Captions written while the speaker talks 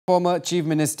Former Chief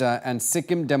Minister and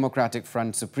Sikkim Democratic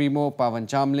Front Supremo Pawan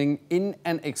Chamling, in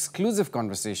an exclusive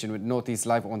conversation with Northeast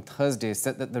Live on Thursday,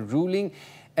 said that the ruling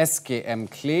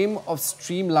SKM claim of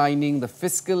streamlining the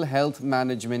fiscal health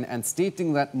management and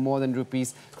stating that more than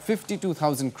rupees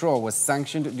 52,000 crore was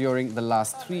sanctioned during the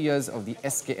last 3 years of the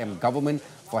SKM government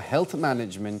for health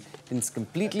management is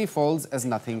completely false, as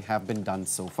nothing have been done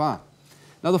so far.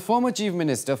 Now, the former Chief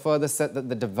Minister further said that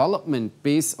the development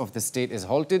pace of the state is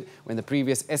halted when the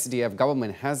previous SDF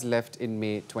government has left in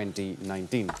May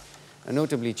 2019.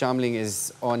 Notably, Chamling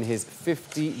is on his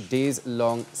 50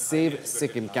 days-long Save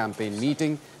Sikkim campaign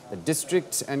meeting the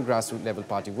district and grassroots level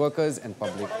party workers and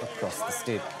public across the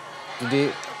state. Today,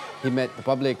 he met the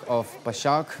public of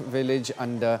Pashak village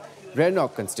under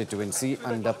Renok constituency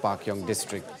under Pakyong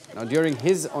district. Now, during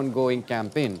his ongoing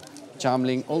campaign,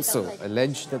 Chamling also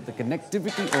alleged that the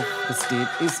connectivity of the state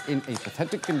is in a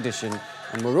pathetic condition,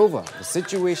 and moreover, the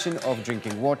situation of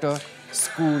drinking water,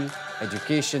 school,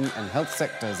 education and health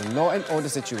sectors and law and order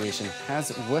situation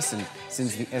has worsened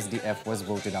since the SDF was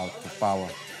voted out of power.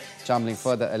 Chamling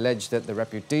further alleged that the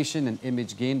reputation and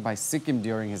image gained by Sikkim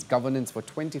during his governance for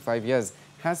 25 years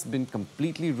has been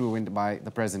completely ruined by the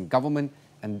present government,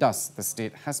 and thus the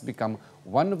state has become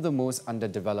one of the most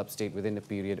underdeveloped states within a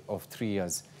period of 3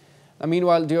 years. Now,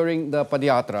 meanwhile, during the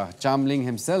Padyatra, Chamling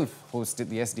himself hosted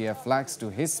the SDF flags to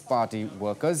his party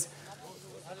workers'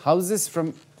 houses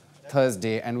from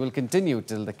Thursday and will continue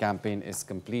till the campaign is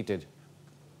completed.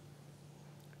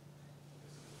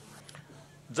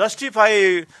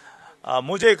 Justify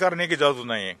मुझे करने की जरूरत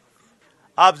नहीं है।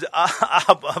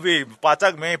 आप अभी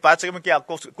पाचक में क्या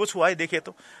कुछ हुआ है?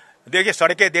 देखिए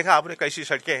सड़कें देखा आपने कैसी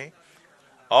सड़कें हैं,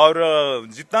 और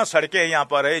जितना सड़कें यहाँ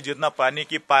पर है, जितना पानी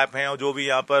की पाइप है और जो भी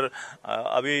यहाँ पर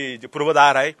अभी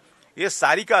पूर्वाधार है, ये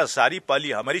सारी का सारी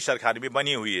पहली हमारी सरकार में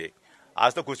बनी हुई है।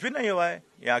 आज तो कुछ भी नहीं हुआ है।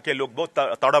 यहाँ के लोग बहुत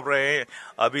तड़प रहे हैं,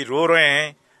 अभी रो रहे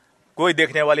हैं, कोई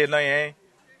देखने वाले नहीं है,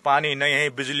 पानी नहीं है,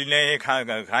 बिजली नहीं है,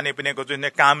 खाने पीने को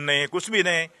नहीं, काम नहीं है, कुछ भी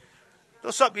नहीं।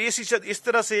 तो सब इस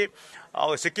तरह से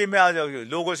सिक्किम में आज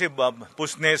लोगों से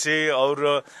पूछने से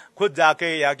और खुद जाके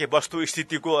यहाँ की वस्तु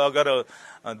स्थिति को अगर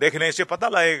देखने से पता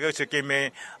लगेगा सिक्किम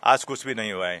में आज कुछ भी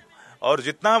नहीं हुआ है। और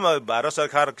जितना भारत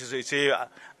सरकार से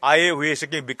आए हुए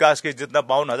सिक्किम विकास के जितना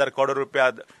 52,000 करोड़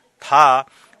रुपया था,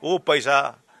 वो पैसा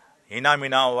हिना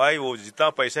मिना हुआ है। वो जितना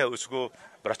पैसा है उसको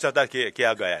भ्रष्टाचार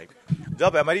किया गया है।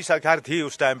 जब हमारी सरकार थी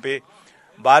उस टाइम पे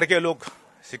बाहर के लोग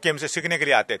सिक्किम से सीखने के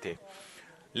लिए आते थे,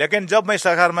 लेकिन जब मैं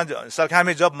सरकार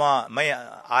में जब मैं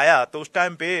आया तो उस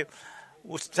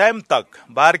टाइम तक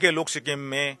बाहर के लोग सिक्किम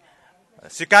में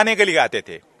सिखाने के लिए आते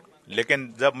थे।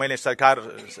 लेकिन जब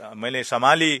मैंने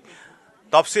संभाली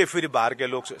तब से फिर बाहर के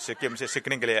लोग सिक्किम से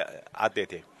सीखने के लिए आते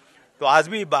थे। तो आज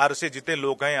भी बाहर से जितने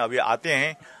लोग हैं अभी आते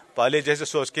हैं, पहले जैसे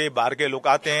सोच के बाहर के लोग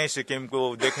आते हैं सिक्किम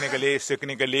को देखने के लिए,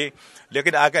 सीखने के लिए,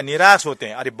 लेकिन आकर निराश होते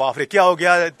हैं। अरे बाप रे, क्या हो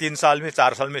गया? 3 साल में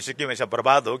 4 साल में सिक्किम ऐसा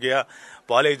बर्बाद हो गया,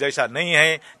 पहले जैसा नहीं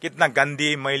है, कितना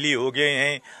गंदी मैली हो गए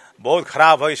हैं, बहुत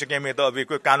खराब है सिक्किम में। तो अभी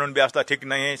कोई कानून व्यवस्था ठीक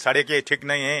नहीं है, सड़कें ठीक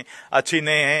नहीं है, अच्छी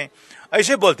नहीं है,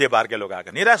 ऐसे बोलते हैं बाहर के लोग,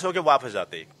 आकर निराश होकर वापस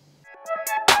जाते हैं।